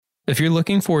If you're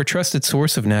looking for a trusted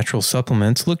source of natural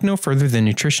supplements, look no further than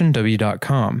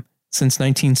NutritionW.com. Since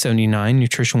 1979,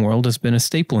 Nutrition World has been a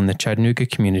staple in the Chattanooga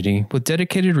community, with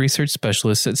dedicated research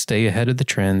specialists that stay ahead of the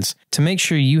trends to make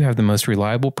sure you have the most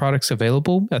reliable products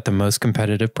available at the most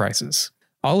competitive prices.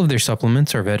 All of their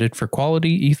supplements are vetted for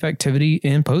quality, effectivity,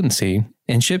 and potency,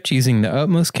 and shipped using the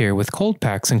utmost care with cold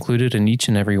packs included in each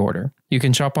and every order. You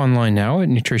can shop online now at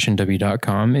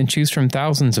NutritionW.com and choose from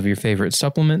thousands of your favorite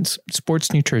supplements,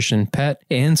 sports nutrition, pet,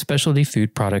 and specialty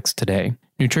food products today.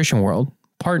 Nutrition World,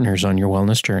 partners on your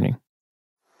wellness journey.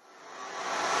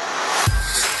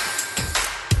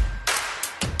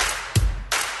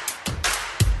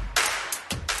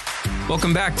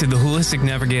 Welcome back to the Holistic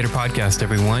Navigator Podcast,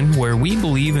 everyone, where we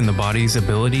believe in the body's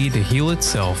ability to heal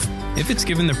itself if it's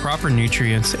given the proper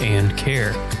nutrients and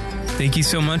care. Thank you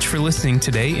so much for listening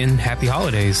today, and happy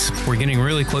holidays. We're getting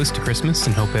really close to Christmas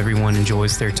and hope everyone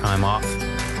enjoys their time off.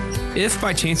 If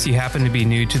by chance you happen to be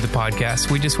new to the podcast,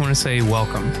 we just want to say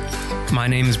welcome. My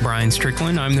name is Brian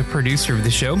Strickland. I'm the producer of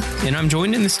the show, and I'm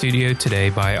joined in the studio today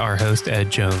by our host, Ed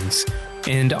Jones.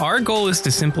 And our goal is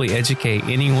to simply educate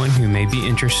anyone who may be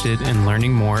interested in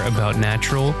learning more about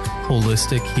natural,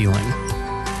 holistic healing.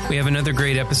 We have another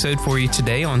great episode for you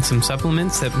today on some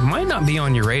supplements that might not be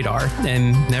on your radar,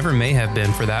 and never may have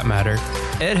been for that matter.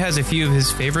 Ed has a few of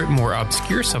his favorite, more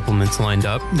obscure supplements lined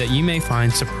up that you may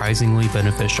find surprisingly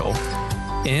beneficial.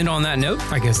 And on that note,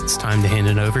 I guess it's time to hand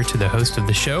it over to the host of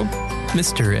the show,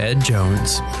 Mr. Ed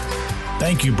Jones.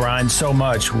 Thank you, Brian, so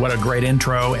much. What a great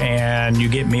intro, and you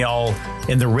get me all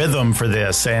in the rhythm for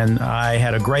this. And I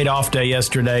had a great off day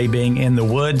yesterday being in the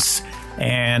woods,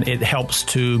 and it helps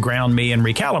to ground me and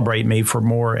recalibrate me for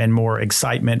more and more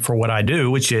excitement for what I do,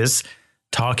 which is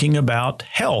talking about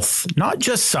health, not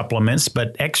just supplements,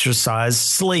 but exercise,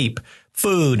 sleep,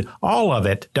 food, all of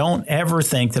it. Don't ever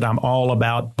think that I'm all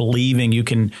about believing you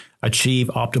can achieve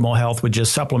optimal health with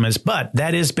just supplements, but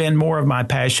that has been more of my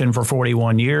passion for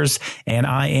 41 years, and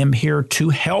I am here to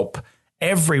help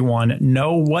everyone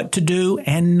know what to do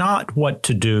and not what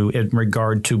to do in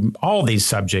regard to all these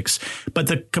subjects. But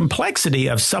the complexity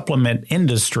of supplement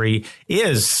industry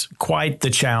is quite the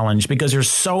challenge because there's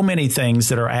so many things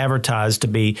that are advertised to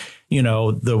be,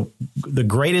 the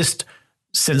greatest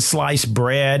since sliced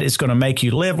bread. Is going to make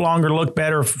you live longer, look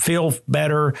better, feel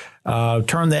better,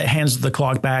 turn the hands of the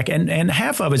clock back. And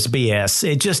half of it's BS.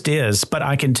 It just is. But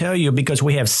I can tell you, because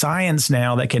we have science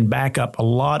now that can back up a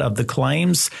lot of the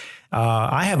claims.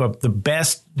 I have the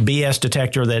best BS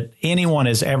detector that anyone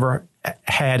has ever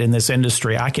had in this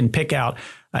industry. I can pick out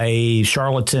a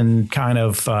charlatan kind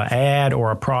of ad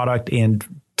or a product in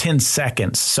 10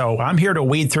 seconds. So I'm here to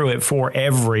weed through it for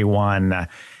everyone.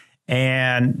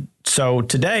 And so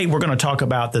today we're going to talk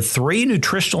about the 3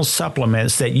 nutritional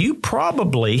supplements that you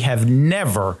probably have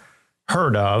never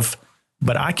heard of,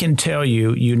 but I can tell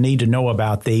you, you need to know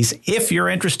about these if you're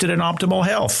interested in optimal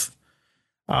health.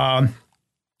 I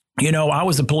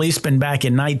was a policeman back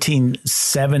in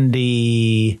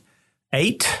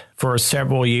 1978 for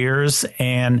several years.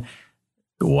 And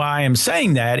why I'm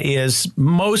saying that is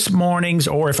most mornings,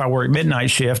 or if I work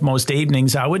midnight shift, most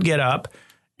evenings, I would get up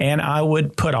and I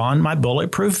would put on my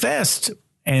bulletproof vest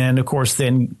and, of course,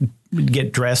 then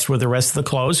get dressed with the rest of the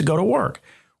clothes to go to work.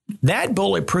 That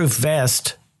bulletproof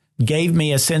vest gave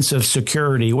me a sense of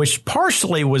security, which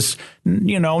partially was,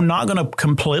 not going to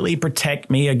completely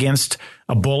protect me against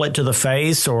a bullet to the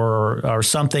face or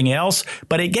something else.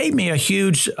 But it gave me a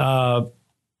huge kind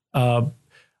of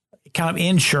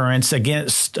insurance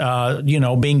against,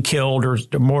 being killed or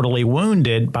mortally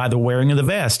wounded by the wearing of the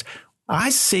vest.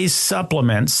 I see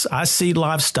supplements, I see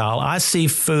lifestyle, I see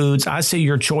foods, I see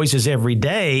your choices every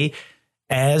day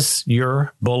as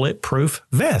your bulletproof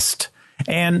vest.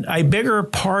 And a bigger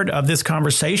part of this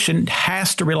conversation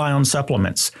has to rely on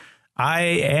supplements. I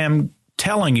am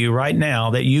telling you right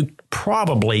now that you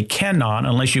probably cannot,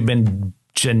 unless you've been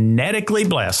genetically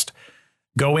blessed,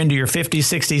 go into your 50s,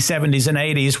 60s, 70s, and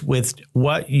 80s with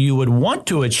what you would want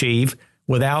to achieve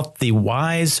without the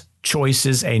wise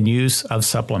choices and use of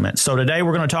supplements. So today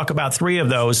we're going to talk about 3 of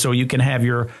those so you can have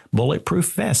your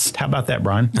bulletproof vest. How about that,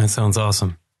 Brian? That sounds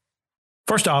awesome.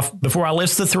 First off, before I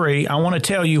list the 3, I want to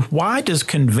tell you, why does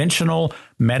conventional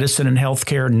medicine and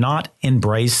healthcare not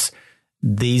embrace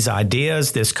these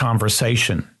ideas, this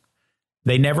conversation?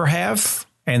 They never have,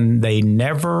 and they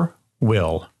never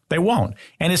will. They won't.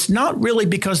 And it's not really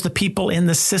because the people in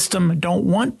the system don't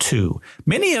want to.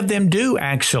 Many of them do,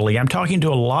 actually. I'm talking to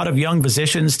a lot of young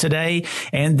physicians today,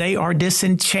 and they are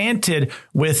disenchanted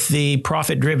with the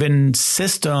profit-driven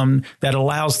system that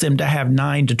allows them to have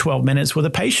 9 to 12 minutes with a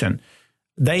patient.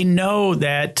 They know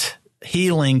that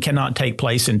healing cannot take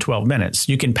place in 12 minutes.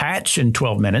 You can patch in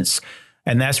 12 minutes,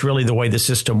 and that's really the way the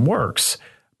system works.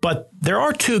 But there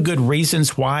are two good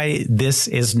reasons why this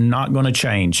is not going to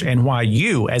change and why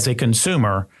you, as a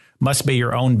consumer, must be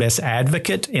your own best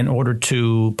advocate in order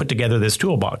to put together this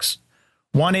toolbox.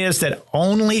 One is that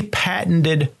only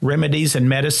patented remedies and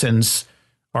medicines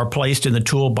are placed in the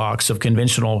toolbox of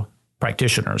conventional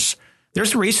practitioners.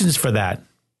 There's reasons for that.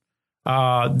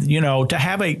 To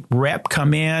have a rep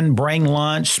come in, bring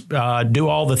lunch, do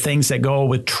all the things that go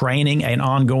with training an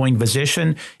ongoing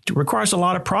physician, it requires a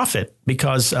lot of profit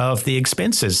because of the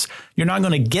expenses. You're not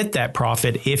going to get that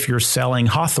profit if you're selling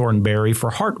hawthorn berry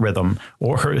for heart rhythm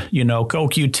or,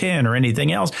 CoQ10 or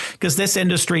anything else, because this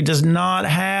industry does not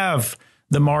have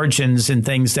the margins and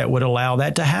things that would allow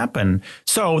that to happen.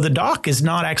 So the doc is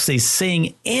not actually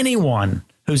seeing anyone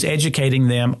who's educating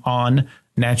them on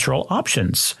natural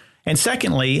options. And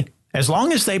secondly, as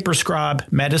long as they prescribe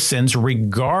medicines,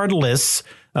 regardless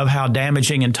of how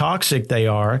damaging and toxic they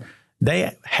are,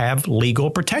 they have legal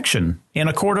protection in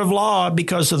a court of law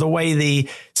because of the way the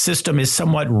system is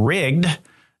somewhat rigged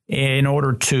in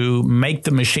order to make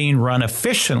the machine run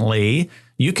efficiently.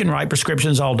 You can write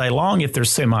prescriptions all day long if they're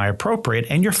semi-appropriate,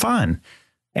 and you're fine.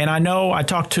 And I know I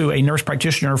talked to a nurse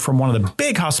practitioner from one of the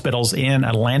big hospitals in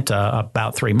Atlanta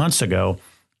about 3 months ago.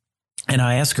 And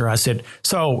I asked her, I said,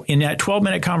 so in that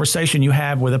 12-minute conversation you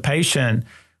have with a patient,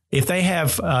 if they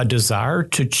have a desire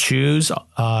to choose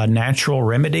natural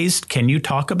remedies, can you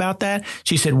talk about that?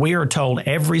 She said, we are told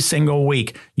every single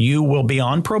week you will be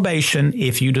on probation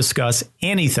if you discuss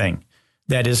anything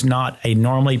that is not a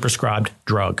normally prescribed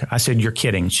drug. I said, you're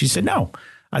kidding. She said, no.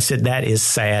 I said, that is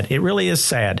sad. It really is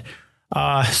sad.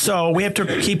 So we have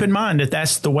to keep in mind that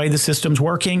that's the way the system's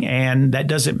working, and that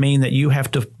doesn't mean that you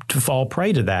have to fall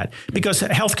prey to that, because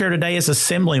healthcare today is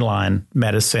assembly line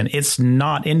medicine. It's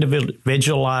not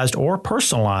individualized or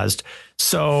personalized.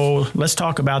 So let's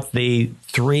talk about the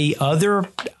three other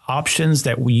options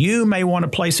that you may want to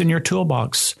place in your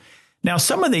toolbox. Now,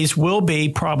 some of these will be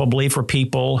probably for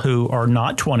people who are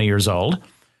not 20 years old,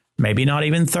 maybe not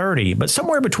even 30, but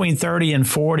somewhere between 30 and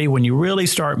 40, when you really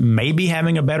start maybe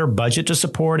having a better budget to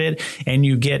support it, and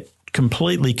you get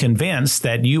completely convinced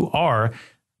that you are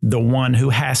the one who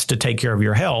has to take care of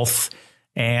your health,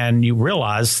 and you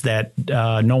realize that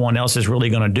no one else is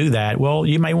really going to do that. Well,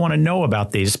 you may want to know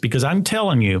about these, because I'm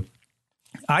telling you,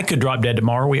 I could drop dead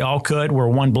tomorrow. We all could. We're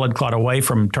one blood clot away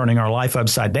from turning our life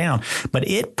upside down. But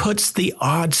it puts the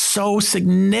odds so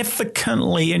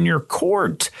significantly in your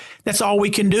court. That's all we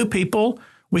can do, people.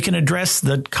 We can address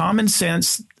the common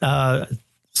sense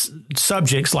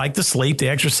subjects like the sleep, the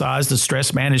exercise, the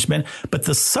stress management. But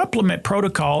the supplement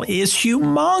protocol is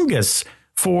humongous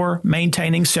for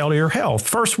maintaining cellular health.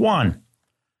 First one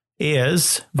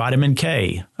is vitamin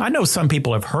K. I know some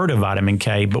people have heard of vitamin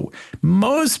K, but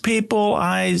most people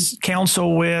I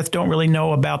counsel with don't really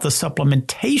know about the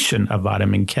supplementation of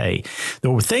vitamin K.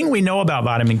 The thing we know about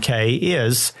vitamin K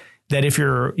is that if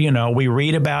we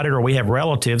read about it, or we have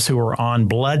relatives who are on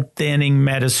blood thinning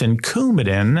medicine,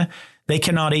 Coumadin, they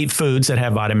cannot eat foods that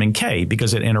have vitamin K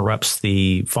because it interrupts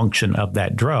the function of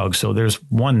that drug. So there's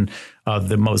one of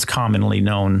the most commonly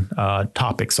known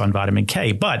topics on vitamin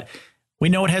K. But we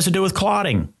know it has to do with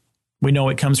clotting. We know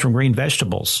it comes from green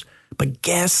vegetables. But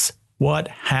guess what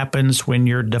happens when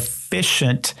you're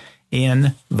deficient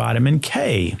in vitamin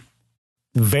K?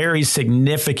 Very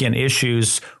significant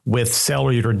issues with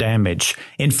cellular damage.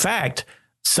 In fact,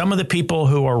 some of the people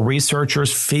who are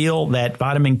researchers feel that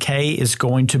vitamin K is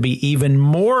going to be even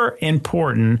more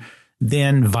important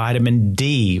than vitamin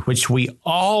D, which we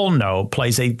all know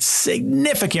plays a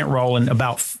significant role in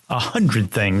about 100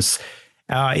 things.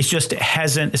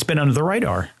 It's been under the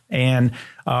radar. And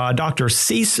Dr.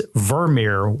 Cees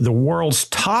Vermeer, the world's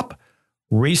top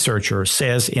researcher,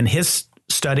 says in his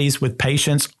studies with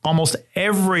patients, almost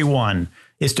everyone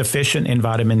is deficient in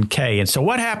vitamin K. And so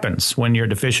what happens when you're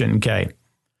deficient in K?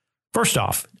 First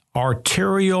off,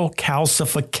 arterial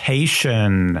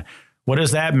calcification. What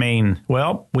does that mean?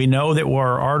 Well, we know that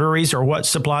our arteries are what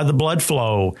supply the blood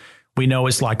flow. We know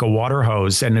it's like a water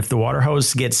hose. And if the water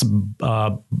hose gets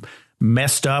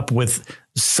messed up with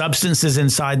substances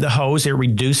inside the hose, it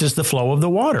reduces the flow of the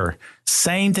water.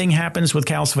 Same thing happens with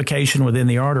calcification within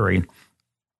the artery.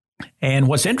 And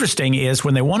what's interesting is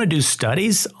when they want to do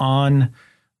studies on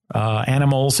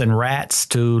animals and rats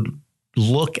to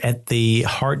look at the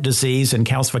heart disease and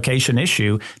calcification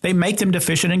issue, they make them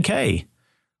deficient in K.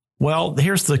 Well,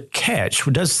 here's the catch.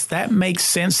 Does that make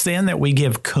sense then that we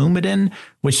give Coumadin,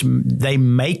 which they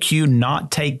make you not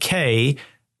take K?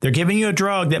 They're giving you a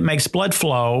drug that makes blood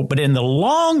flow, but in the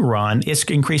long run, it's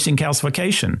increasing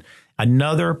calcification.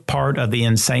 Another part of the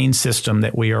insane system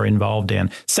that we are involved in.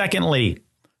 Secondly,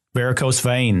 varicose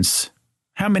veins.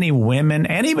 How many women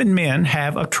and even men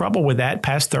have a trouble with that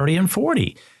past 30 and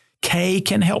 40? K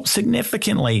can help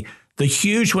significantly. The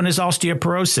huge one is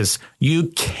osteoporosis. You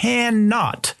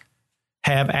cannot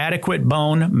have adequate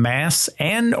bone mass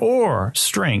and or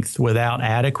strength without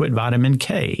adequate vitamin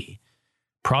K.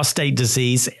 Prostate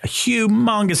disease, a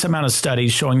humongous amount of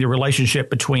studies showing the relationship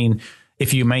between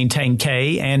if you maintain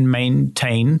K and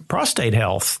maintain prostate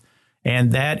health.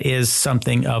 And that is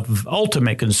something of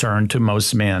ultimate concern to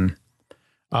most men.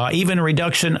 Even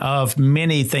reduction of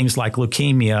many things like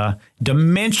leukemia.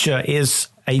 Dementia is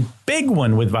a big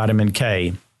one with vitamin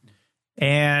K.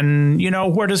 And,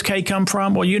 where does K come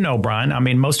from? Well, Brian, I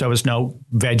mean, most of us know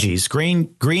veggies,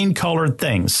 green colored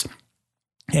things.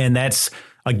 And that's,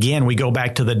 again, we go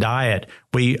back to the diet.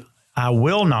 I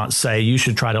will not say you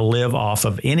should try to live off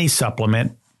of any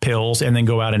supplement, pills, and then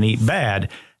go out and eat bad.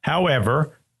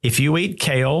 However, if you eat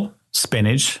kale,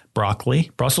 spinach,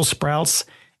 broccoli, Brussels sprouts,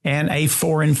 and a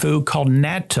foreign food called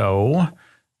natto,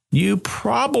 you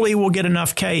probably will get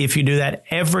enough K if you do that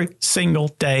every single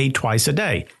day, twice a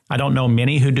day. I don't know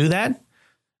many who do that.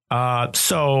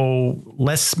 So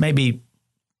let's maybe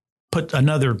put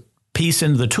another piece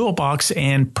into the toolbox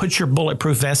and put your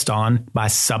bulletproof vest on by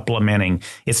supplementing.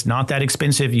 It's not that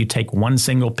expensive. You take one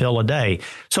single pill a day.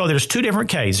 So there's two different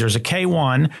Ks. There's a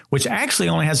K1, which actually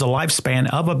only has a lifespan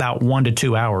of about 1 to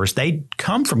 2 hours. They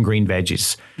come from green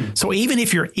veggies. So even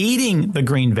if you're eating the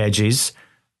green veggies,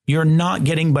 you're not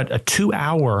getting but a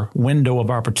 2-hour window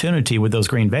of opportunity with those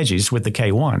green veggies with the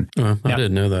K1. I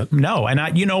didn't know that. No.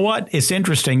 And you know what? It's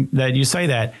interesting that you say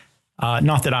that.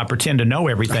 Not that I pretend to know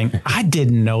everything. I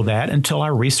didn't know that until I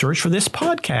researched for this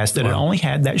podcast that It only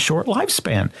had that short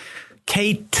lifespan.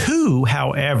 K2,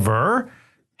 however,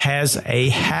 has a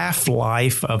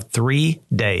half-life of 3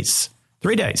 days.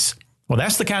 3 days. Well,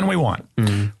 that's the kind we want.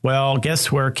 Mm-hmm. Well,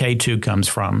 guess where K2 comes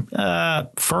from?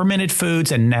 Fermented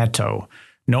foods and natto.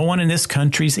 No one in this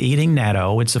country's eating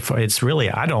natto. It's really,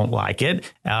 I don't like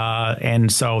it.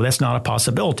 And so that's not a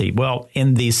possibility. Well,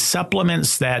 in the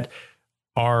supplements that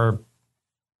are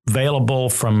available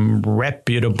from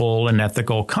reputable and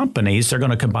ethical companies, they're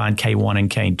going to combine K1 and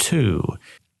K2.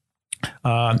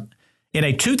 In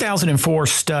a 2004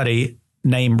 study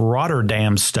named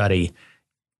Rotterdam study,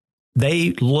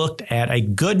 they looked at a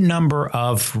good number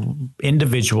of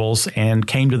individuals and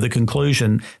came to the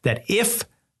conclusion that if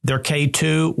their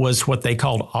K2 was what they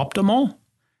called optimal,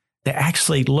 they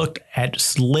actually looked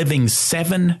at living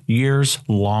 7 years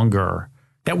longer.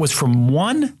 That was from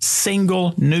one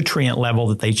single nutrient level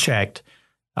that they checked.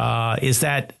 Is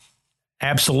that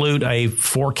absolute a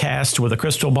forecast with a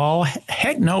crystal ball?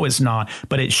 Heck no, it's not.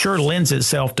 But it sure lends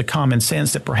itself to common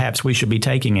sense that perhaps we should be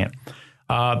taking it.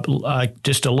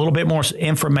 Just a little bit more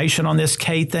information on this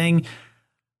K thing.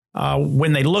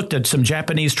 When they looked at some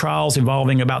Japanese trials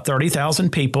involving about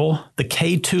 30,000 people, the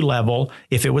K2 level,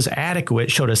 if it was adequate,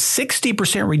 showed a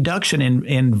 60% reduction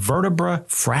in vertebra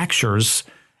fractures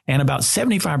and about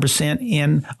 75%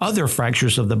 in other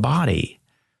fractures of the body.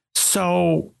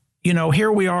 So,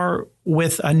 here we are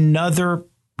with another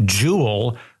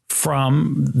jewel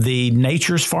from the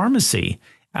Nature's Pharmacy.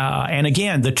 And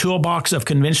again, the toolbox of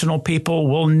conventional people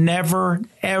will never,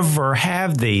 ever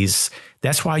have these.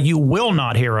 That's why you will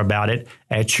not hear about it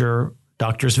at your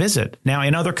doctor's visit. Now,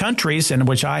 in other countries, in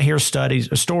which I hear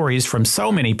stories from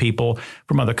so many people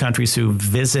from other countries who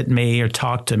visit me or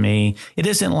talk to me, it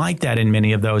isn't like that in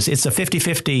many of those. It's a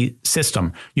 50-50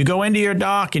 system. You go into your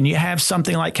doc and you have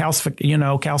something like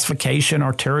calcification,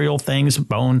 arterial things,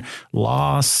 bone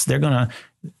loss. They're going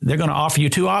to offer you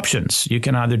two options. You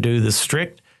can either do the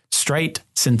straight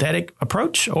synthetic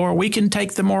approach, or we can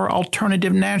take the more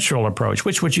alternative natural approach.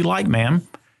 Which would you like, ma'am?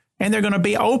 And they're going to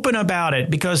be open about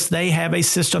it because they have a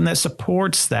system that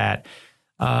supports that.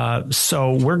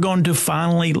 So we're going to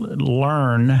finally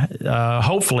learn.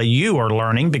 Hopefully you are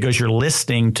learning because you're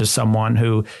listening to someone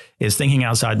who is thinking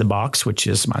outside the box, which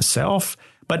is myself.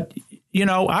 But,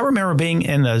 I remember being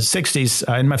in the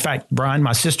 60s. In fact, Brian,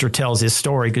 my sister tells this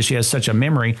story because she has such a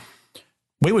memory.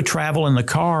 We would travel in the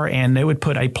car and they would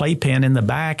put a playpen in the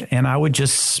back and I would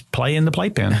just play in the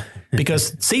playpen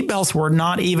because seatbelts were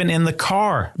not even in the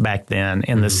car back then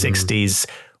in the 60s.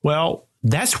 Well,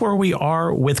 that's where we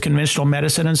are with conventional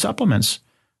medicine and supplements.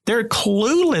 They're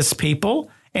clueless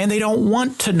people and they don't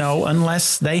want to know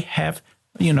unless they have,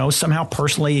 somehow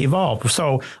personally evolved.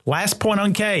 So last point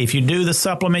on K, if you do the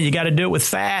supplement, you got to do it with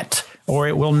fat or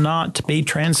it will not be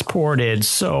transported.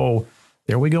 So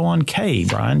there we go on K,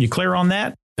 Brian. You clear on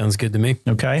that? Sounds good to me.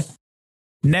 Okay.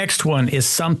 Next one is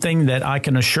something that I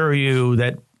can assure you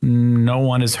that no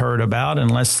one has heard about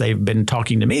unless they've been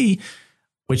talking to me,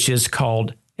 which is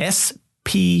called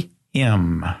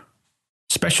SPM.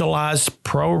 Specialized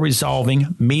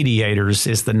Pro-Resolving Mediators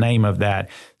is the name of that.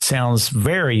 Sounds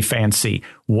very fancy.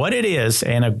 What it is,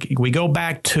 and we go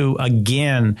back to,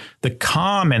 again, the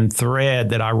common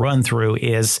thread that I run through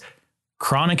is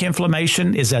chronic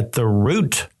inflammation is at the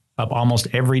root of almost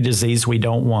every disease we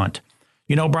don't want.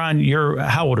 You know, Brian,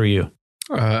 how old are you?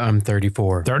 I'm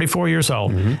 34. 34 years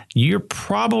old. Mm-hmm. You're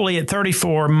probably at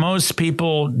 34. Most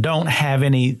people don't have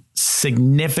any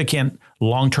significant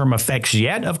long-term effects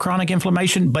yet of chronic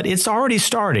inflammation, but it's already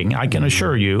starting, I can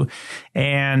assure you.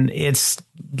 And it's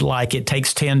like it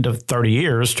takes 10 to 30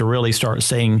 years to really start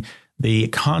seeing the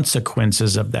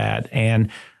consequences of that. And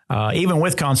even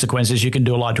with consequences, you can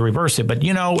do a lot to reverse it. But,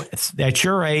 you know, at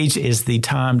your age is the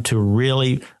time to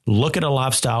really look at a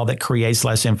lifestyle that creates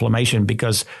less inflammation,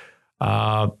 because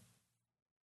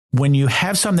when you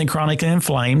have something chronically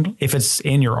inflamed, if it's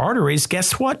in your arteries,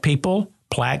 guess what, people?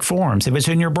 Plaque forms. If it's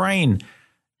in your brain,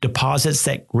 deposits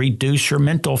that reduce your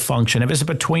mental function. If it's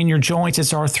between your joints,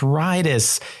 it's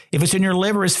arthritis. If it's in your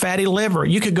liver, it's fatty liver.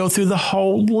 You could go through the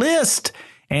whole list.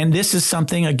 And this is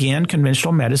something, again,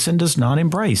 conventional medicine does not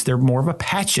embrace. They're more of a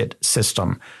patchet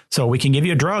system. So we can give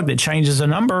you a drug that changes a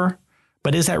number,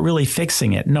 but is that really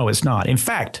fixing it? No, it's not. In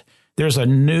fact, there's a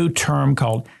new term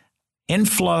called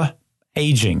inflammaging,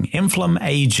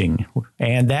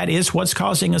 and that is what's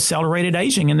causing accelerated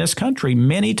aging in this country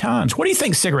many times. What do you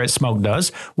think cigarette smoke does?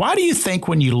 Why do you think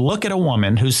when you look at a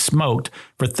woman who's smoked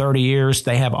for 30 years,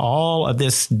 they have all of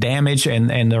this damage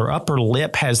and their upper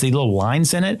lip has these little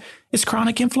lines in it? It's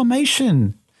chronic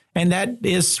inflammation. And that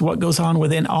is what goes on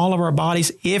within all of our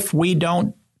bodies if we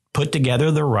don't put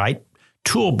together the right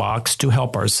toolbox to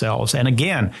help ourselves. And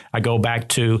again, I go back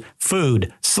to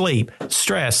food, sleep,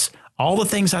 stress, all the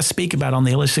things I speak about on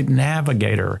the Holistic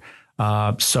Navigator.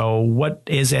 So what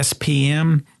is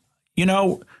SPM? You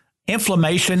know,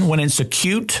 inflammation, when it's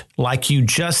acute, like you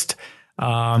just,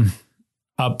 a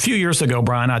few years ago,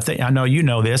 Brian, I know you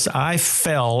know this, I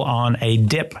fell on a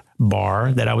dip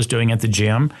bar that I was doing at the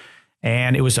gym,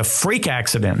 and it was a freak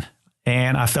accident.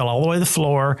 And I fell all the way to the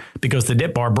floor because the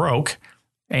dip bar broke,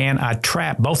 and I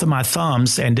trapped both of my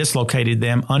thumbs and dislocated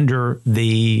them under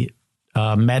the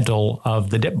metal of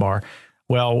the dip bar.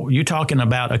 Well, you talking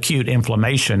about acute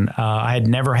inflammation. I had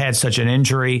never had such an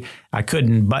injury. I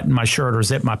couldn't button my shirt or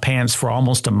zip my pants for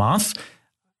almost a month.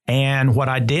 And what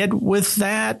I did with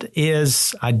that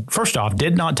is I, first off,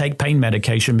 did not take pain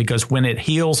medication, because when it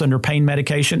heals under pain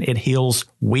medication, it heals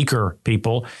weaker,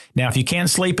 people. Now, if you can't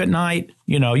sleep at night,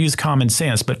 you know, use common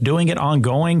sense, but doing it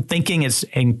ongoing, thinking it's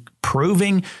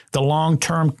improving the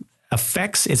long-term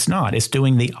effects, it's not. It's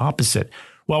doing the opposite.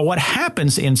 Well, what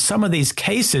happens in some of these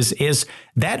cases is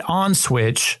that on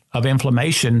switch of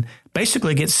inflammation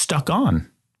basically gets stuck on.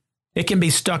 It can be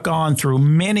stuck on through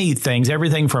many things,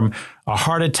 everything from a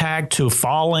heart attack to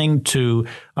falling to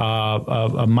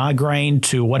a migraine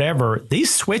to whatever.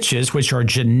 These switches, which are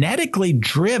genetically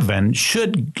driven,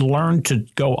 should learn to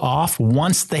go off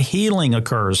once the healing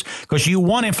occurs, because you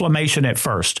want inflammation at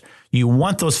first. You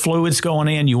want those fluids going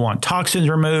in. You want toxins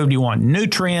removed. You want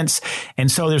nutrients.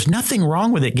 And so there's nothing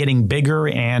wrong with it getting bigger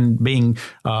and being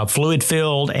fluid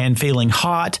filled and feeling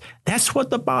hot. That's what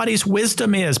the body's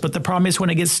wisdom is. But the problem is when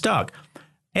it gets stuck.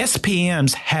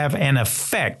 SPMs have an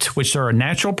effect, which are a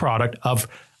natural product of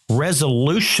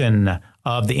resolution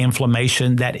of the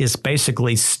inflammation that is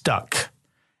basically stuck.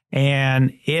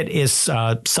 And it is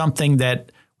something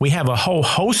that we have a whole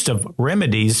host of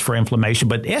remedies for inflammation,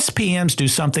 but SPMs do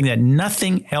something that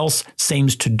nothing else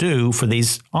seems to do for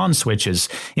these on switches.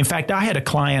 In fact, I had a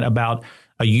client about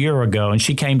a year ago, and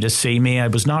she came to see me. I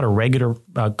was not a regular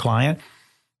client,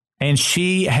 and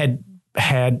she had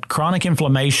chronic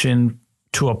inflammation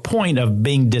to a point of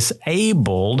being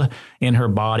disabled in her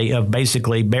body, of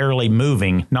basically barely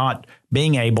moving, not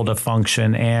being able to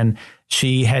function. And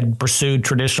she had pursued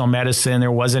traditional medicine.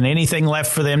 There wasn't anything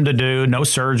left for them to do, no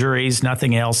surgeries,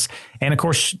 nothing else. And of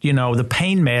course, you know, the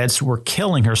pain meds were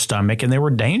killing her stomach and they were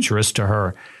dangerous to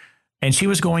her. And she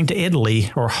was going to Italy,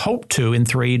 or hoped to, in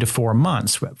 3 to 4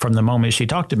 months from the moment she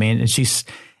talked to me.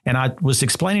 And I was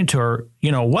explaining to her,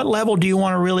 you know, what level do you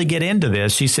want to really get into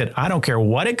this? She said, I don't care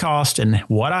what it costs and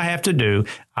what I have to do,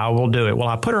 I will do it. Well,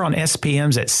 I put her on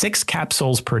SPMs at 6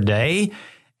 capsules per day.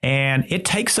 And it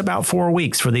takes about 4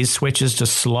 weeks for these switches to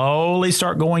slowly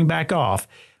start going back off.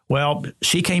 Well,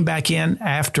 she came back in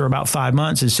after about 5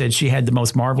 months and said she had the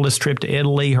most marvelous trip to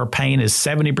Italy. Her pain is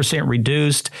 70%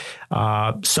 reduced.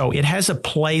 So it has a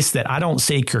place that I don't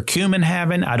see curcumin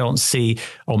having. I don't see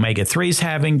omega-3s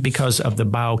having because of the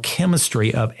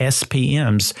biochemistry of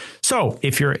SPMs. So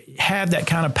if you have that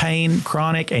kind of pain,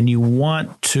 chronic, and you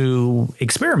want to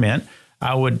experiment,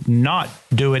 I would not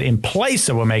do it in place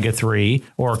of omega-3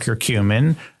 or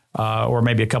curcumin, or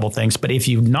maybe a couple things. But if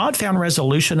you've not found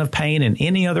resolution of pain in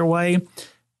any other way,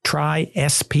 try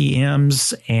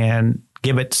SPMs and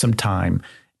give it some time.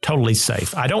 Totally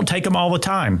safe. I don't take them all the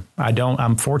time.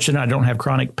 I'm fortunate I don't have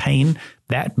chronic pain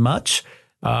that much.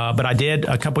 But I did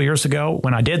a couple years ago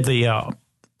when I did the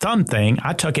thumb thing.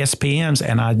 I took SPMs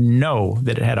and I know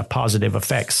that it had a positive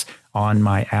effects on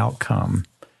my outcome.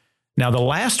 Now, the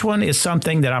last one is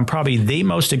something that I'm probably the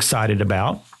most excited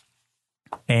about.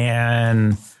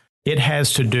 And it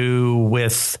has to do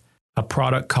with a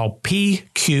product called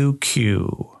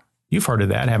PQQ. You've heard of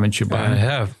that, haven't you, Brian? I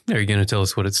have. Are you going to tell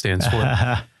us what it stands for?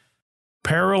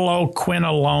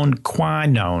 Pyrroloquinone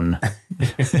quinone.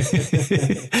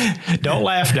 Don't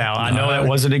laugh now. I know that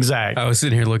wasn't exact. I was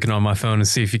sitting here looking on my phone to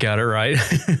see if you got it right.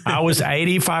 I was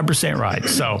 85% right.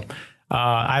 So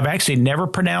I've actually never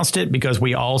pronounced it because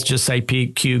we all just say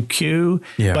PQQ.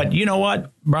 Yeah. But you know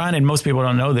what, Brian, and most people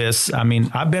don't know this. I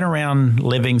mean, I've been around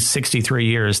living 63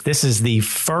 years. This is the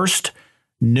first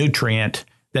nutrient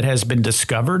that has been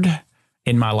discovered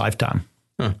in my lifetime.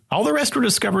 Huh. All the rest were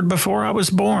discovered before I was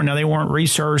born. Now, they weren't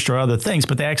researched or other things,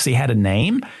 but they actually had a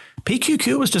name.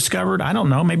 PQQ was discovered, I don't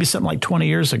know, maybe something like 20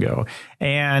 years ago.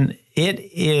 And it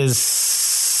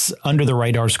is under the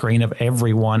radar screen of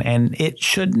everyone, and it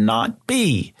should not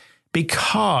be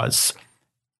because,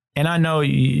 and I know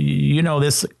you know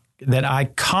this, that I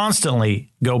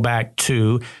constantly go back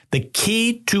to the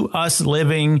key to us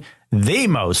living the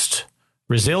most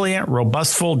resilient,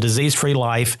 robustful, disease-free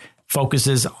life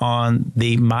focuses on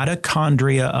the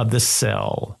mitochondria of the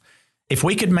cell. If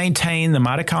we could maintain the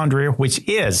mitochondria, which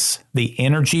is the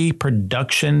energy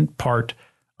production part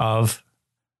of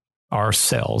our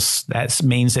cells, that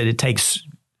means that it takes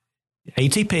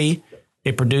ATP,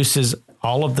 it produces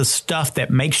all of the stuff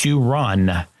that makes you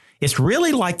run. It's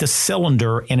really like the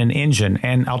cylinder in an engine.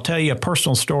 And I'll tell you a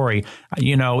personal story.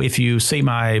 You know, if you see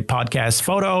my podcast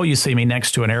photo, you see me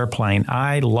next to an airplane.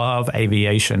 I love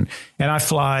aviation and I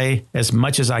fly as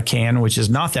much as I can, which is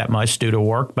not that much due to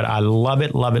work, but I love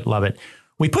it, love it, love it.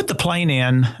 We put the plane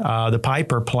in, the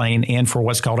Piper plane in for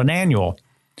what's called an annual.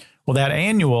 Well, that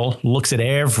annual looks at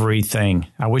everything.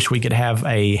 I wish we could have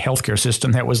a healthcare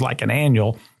system that was like an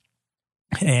annual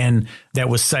and that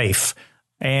was safe.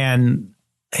 And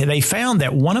they found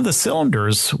that one of the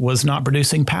cylinders was not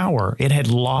producing power. It had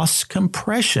lost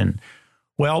compression.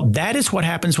 Well, that is what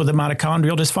happens with the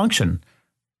mitochondrial dysfunction.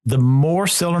 The more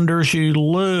cylinders you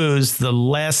lose, the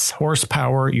less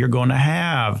horsepower you're going to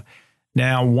have.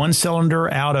 Now, one cylinder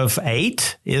out of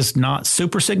 8 is not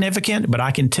super significant, but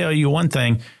I can tell you one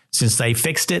thing. Since they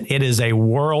fixed it, it is a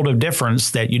world of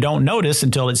difference that you don't notice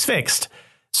until it's fixed.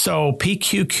 So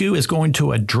PQQ is going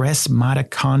to address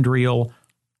mitochondrial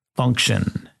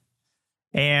function.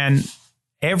 And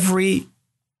every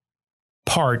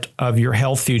part of your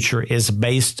health future is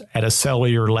based at a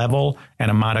cellular level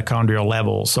and a mitochondrial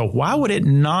level. So why would it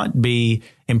not be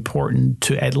important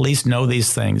to at least know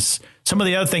these things? Some of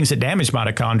the other things that damage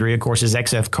mitochondria, of course, is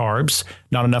excess carbs,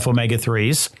 not enough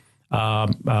omega-3s,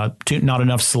 not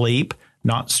enough sleep,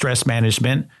 not stress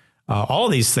management. All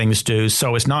of these things do.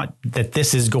 So it's not that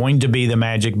this is going to be the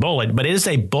magic bullet, but it is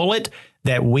a bullet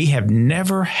that we have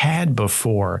never had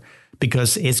before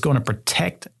because it's going to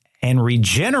protect and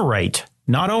regenerate.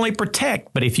 Not only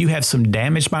protect, but if you have some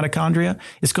damaged mitochondria,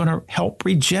 it's going to help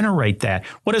regenerate that.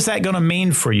 What is that going to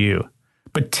mean for you?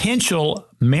 Potential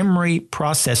memory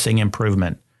processing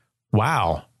improvement.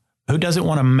 Wow. Who doesn't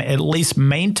want to at least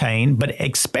maintain, but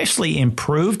especially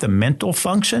improve the mental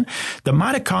function? The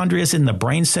mitochondria in the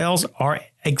brain cells are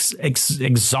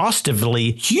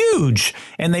exhaustively huge,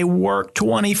 and they work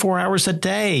 24 hours a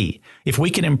day. If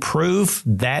we can improve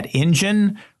that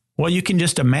engine, well, you can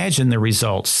just imagine the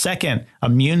results. Second,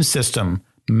 immune system,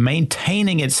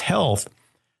 maintaining its health.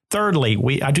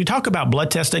 Thirdly, I do talk about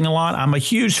blood testing a lot. I'm a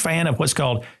huge fan of what's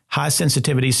called high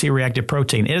sensitivity C-reactive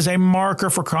protein. It is a marker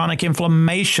for chronic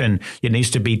inflammation. It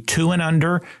needs to be 2 and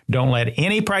under. Don't let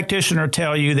any practitioner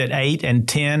tell you that 8 and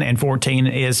 10 and 14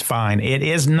 is fine. It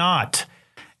is not.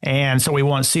 And so we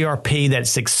want CRP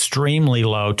that's extremely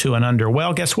low, 2 and under.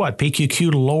 Well, guess what?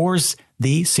 PQQ lowers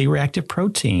the C-reactive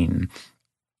protein.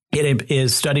 It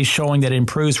is studies showing that it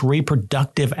improves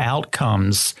reproductive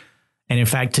outcomes. And in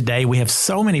fact, today we have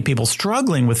so many people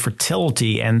struggling with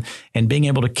fertility and being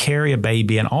able to carry a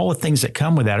baby and all the things that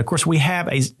come with that. Of course, we have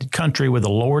a country with a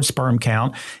lowered sperm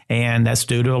count, and that's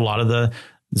due to a lot of the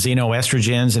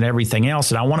xenoestrogens and everything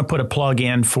else. And I want to put a plug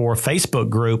in for a Facebook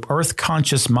group, Earth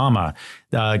Conscious Mama.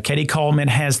 Katie Coleman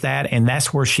has that, and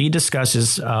that's where she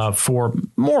discusses for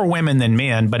more women than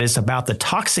men, but it's about the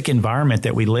toxic environment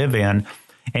that we live in.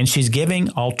 And she's giving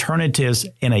alternatives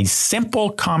in a simple,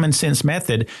 common sense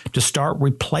method to start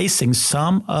replacing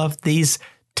some of these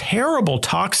terrible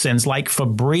toxins like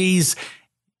Febreze,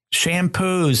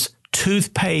 shampoos,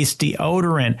 toothpaste,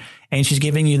 deodorant, and she's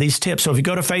giving you these tips. So if you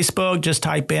go to Facebook, just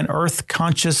type in Earth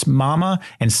Conscious Mama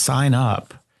and sign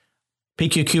up.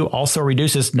 PQQ also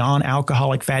reduces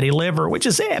non-alcoholic fatty liver, which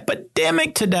is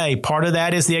epidemic today. Part of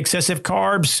that is the excessive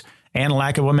carbs and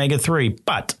lack of omega-3,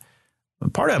 but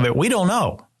part of it we don't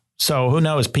know. So who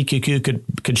knows?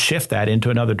 PQQ could shift that into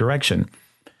another direction.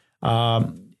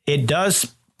 It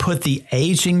does put the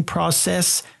aging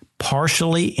process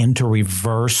partially into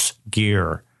reverse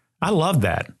gear. I love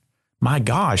that. My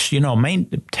gosh,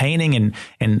 maintaining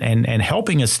and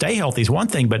helping us stay healthy is one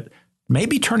thing, but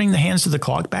maybe turning the hands of the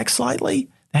clock back slightly,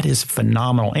 that is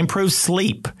phenomenal. Improve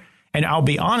sleep. And I'll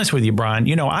be honest with you, Brian,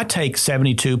 I take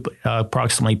 72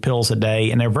 approximately pills a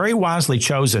day, and they're very wisely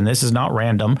chosen. This is not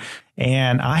random.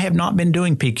 And I have not been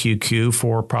doing PQQ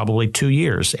for probably 2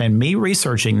 years. And me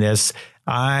researching this,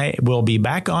 I will be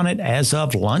back on it as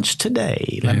of lunch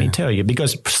today, let me tell you,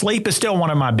 because sleep is still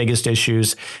one of my biggest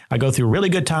issues. I go through really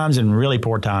good times and really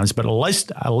poor times, but at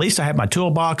least I have my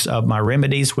toolbox of my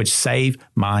remedies which save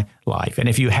my life. And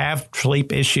if you have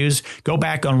sleep issues, go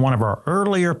back on one of our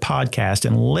earlier podcasts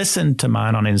and listen to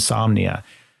mine on insomnia.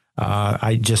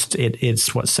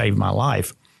 It's what saved my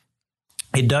life.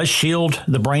 It does shield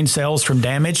the brain cells from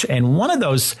damage, and one of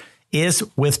those is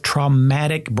with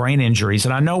traumatic brain injuries.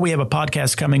 And I know we have a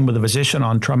podcast coming with a physician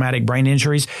on traumatic brain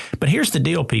injuries, but here's the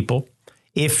deal, people.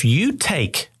 If you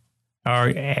take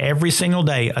every single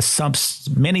day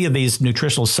many of these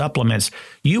nutritional supplements,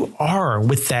 you are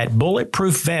with that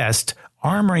bulletproof vest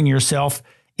armoring yourself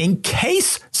in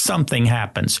case something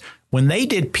happens. When they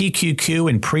did PQQ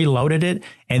and preloaded it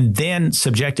and then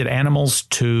subjected animals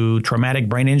to traumatic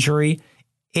brain injury,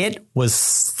 it was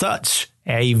such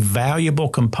a valuable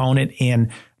component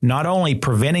in not only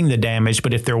preventing the damage,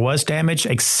 but if there was damage,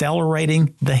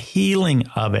 accelerating the healing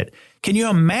of it. Can you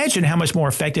imagine how much more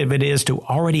effective it is to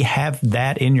already have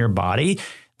that in your body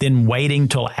than waiting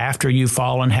till after you've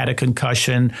fallen, had a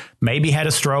concussion, maybe had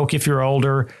a stroke if you're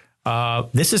older?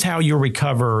 This is how you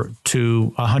recover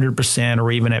to 100%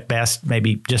 or even at best,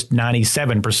 maybe just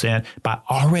 97% by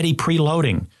already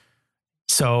preloading.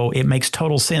 So it makes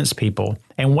total sense, people.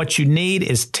 And what you need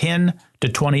is 10 to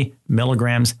 20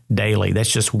 milligrams daily.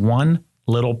 That's just one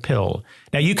little pill.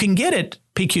 Now, you can get it,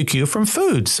 PQQ, from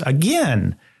foods.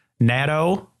 Again,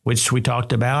 natto, which we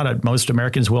talked about, most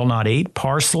Americans will not eat,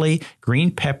 parsley,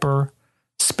 green pepper,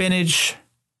 spinach,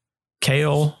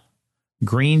 kale,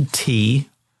 green tea.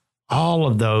 All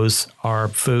of those are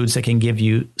foods that can give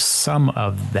you some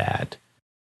of that.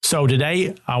 So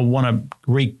today, I want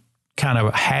to kind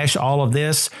of hash all of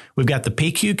this. We've got the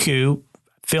PQQ.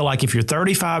 Feel like if you're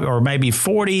 35 or maybe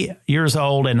 40 years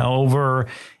old and over,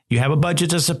 you have a budget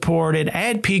to support it,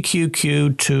 add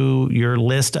PQQ to your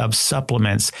list of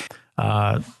supplements.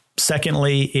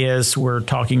 Secondly is we're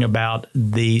talking about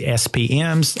the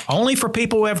SPMs, only for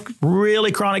people who have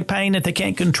really chronic pain that they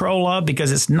can't control of,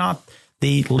 because it's not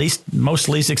the most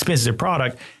least expensive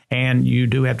product. And you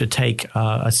do have to take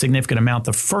a significant amount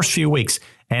the first few weeks.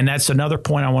 And that's another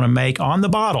point I want to make on the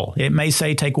bottle. It may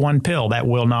say take one pill. That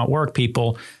will not work,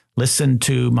 people. Listen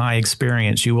to my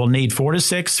experience. You will need 4 to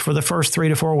 6 for the first 3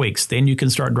 to 4 weeks. Then you can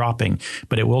start dropping.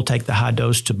 But it will take the high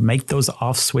dose to make those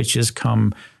off switches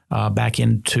come back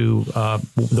into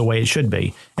the way it should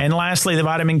be. And lastly, the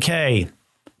vitamin K.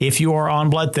 If you are on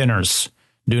blood thinners,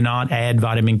 do not add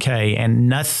vitamin K. And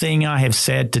nothing I have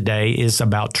said today is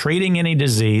about treating any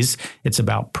disease. It's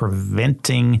about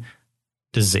preventing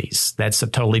disease. That's a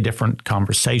totally different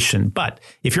conversation. But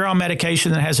if you're on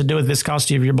medication that has to do with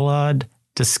viscosity of your blood,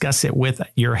 discuss it with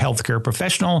your healthcare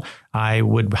professional. I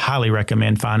would highly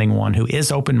recommend finding one who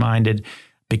is open-minded,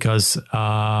 because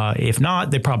if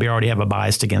not, they probably already have a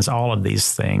bias against all of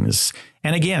these things.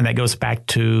 And again, that goes back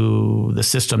to the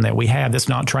system that we have that's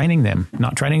not training them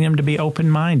to be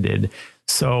open-minded.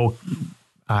 So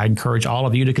I encourage all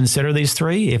of you to consider these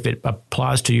three. If it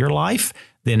applies to your life,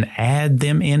 then add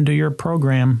them into your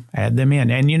program. Add them in.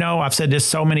 And, I've said this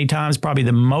so many times, probably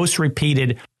the most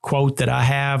repeated quote that I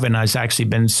have, and it's actually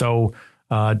been so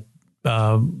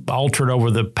altered over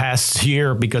the past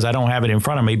year because I don't have it in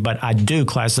front of me, but I do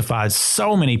classify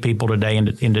so many people today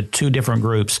into two different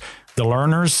groups, the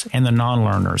learners and the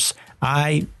non-learners.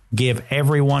 I give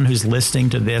everyone who's listening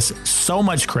to this so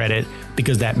much credit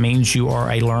because that means you are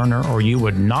a learner or you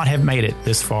would not have made it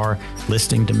this far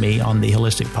listening to me on the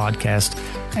Holistic Podcast.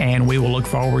 And we will look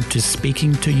forward to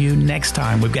speaking to you next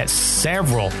time. We've got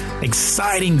several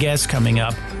exciting guests coming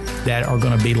up that are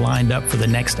going to be lined up for the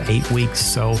next 8 weeks.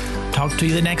 So talk to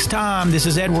you the next time. This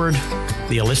is Edward,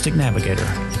 the Holistic Navigator.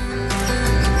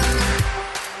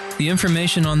 The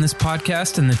information on this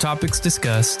podcast and the topics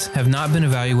discussed have not been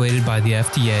evaluated by the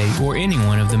FDA or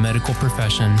anyone of the medical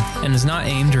profession and is not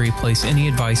aimed to replace any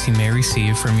advice you may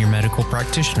receive from your medical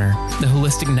practitioner. The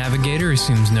Holistic Navigator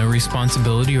assumes no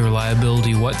responsibility or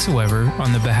liability whatsoever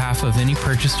on the behalf of any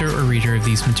purchaser or reader of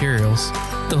these materials.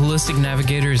 The Holistic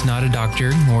Navigator is not a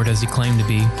doctor, nor does he claim to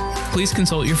be. Please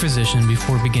consult your physician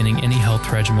before beginning any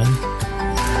health regimen.